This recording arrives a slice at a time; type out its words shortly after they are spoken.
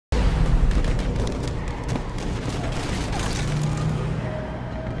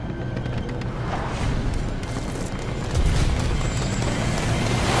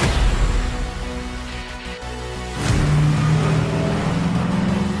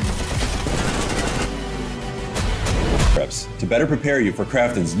to better prepare you for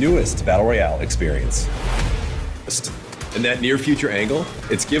Krafton's newest Battle Royale experience. And that near future angle,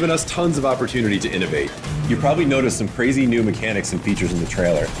 it's given us tons of opportunity to innovate. You probably noticed some crazy new mechanics and features in the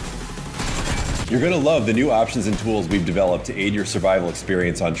trailer. You're gonna love the new options and tools we've developed to aid your survival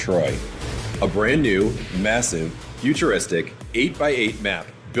experience on Troy. A brand new, massive, futuristic 8x8 map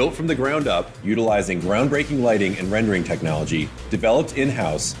built from the ground up, utilizing groundbreaking lighting and rendering technology developed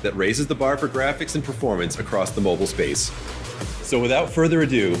in-house that raises the bar for graphics and performance across the mobile space. So without further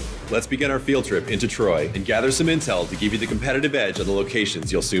ado, let's begin our field trip into Troy and gather some intel to give you the competitive edge on the locations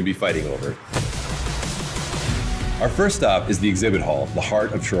you'll soon be fighting over. Our first stop is the exhibit hall, the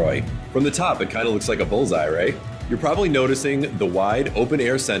heart of Troy. From the top, it kind of looks like a bullseye, right? You're probably noticing the wide,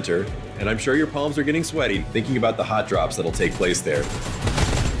 open-air center, and I'm sure your palms are getting sweaty thinking about the hot drops that'll take place there.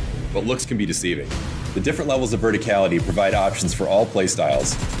 But looks can be deceiving. The different levels of verticality provide options for all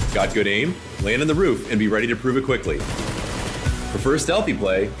playstyles. Got good aim? Land on the roof and be ready to prove it quickly. Prefer stealthy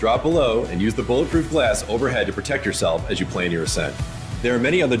play? Drop below and use the bulletproof glass overhead to protect yourself as you plan your ascent. There are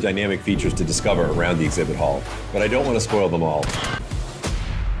many other dynamic features to discover around the exhibit hall, but I don't want to spoil them all.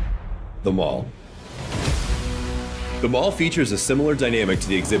 The mall. The mall features a similar dynamic to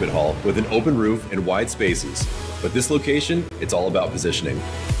the exhibit hall with an open roof and wide spaces, but this location, it's all about positioning.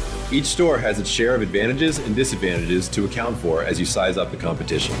 Each store has its share of advantages and disadvantages to account for as you size up the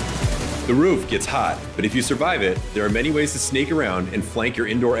competition. The roof gets hot, but if you survive it, there are many ways to snake around and flank your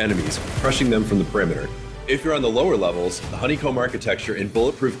indoor enemies, crushing them from the perimeter. If you're on the lower levels, the honeycomb architecture and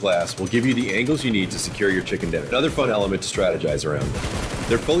bulletproof glass will give you the angles you need to secure your chicken dinner. Another fun element to strategize around.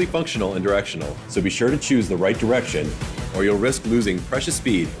 They're fully functional and directional, so be sure to choose the right direction or you'll risk losing precious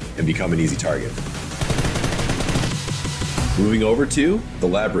speed and become an easy target. Moving over to the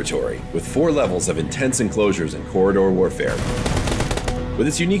laboratory, with 4 levels of intense enclosures and corridor warfare. With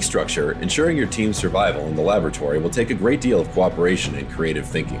its unique structure, ensuring your team's survival in the laboratory will take a great deal of cooperation and creative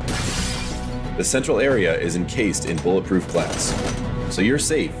thinking. The central area is encased in bulletproof glass, so you're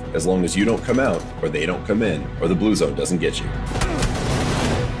safe as long as you don't come out, or they don't come in, or the blue zone doesn't get you.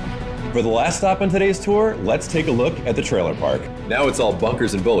 For the last stop on today's tour, let's take a look at the trailer park. Now it's all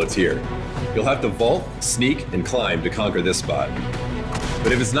bunkers and bullets here. You'll have to vault, sneak, and climb to conquer this spot.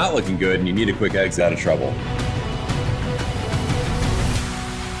 But if it's not looking good and you need a quick exit out of trouble.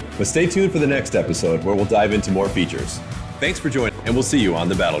 But stay tuned for the next episode where we'll dive into more features. Thanks for joining, and we'll see you on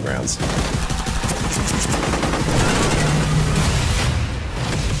the battlegrounds.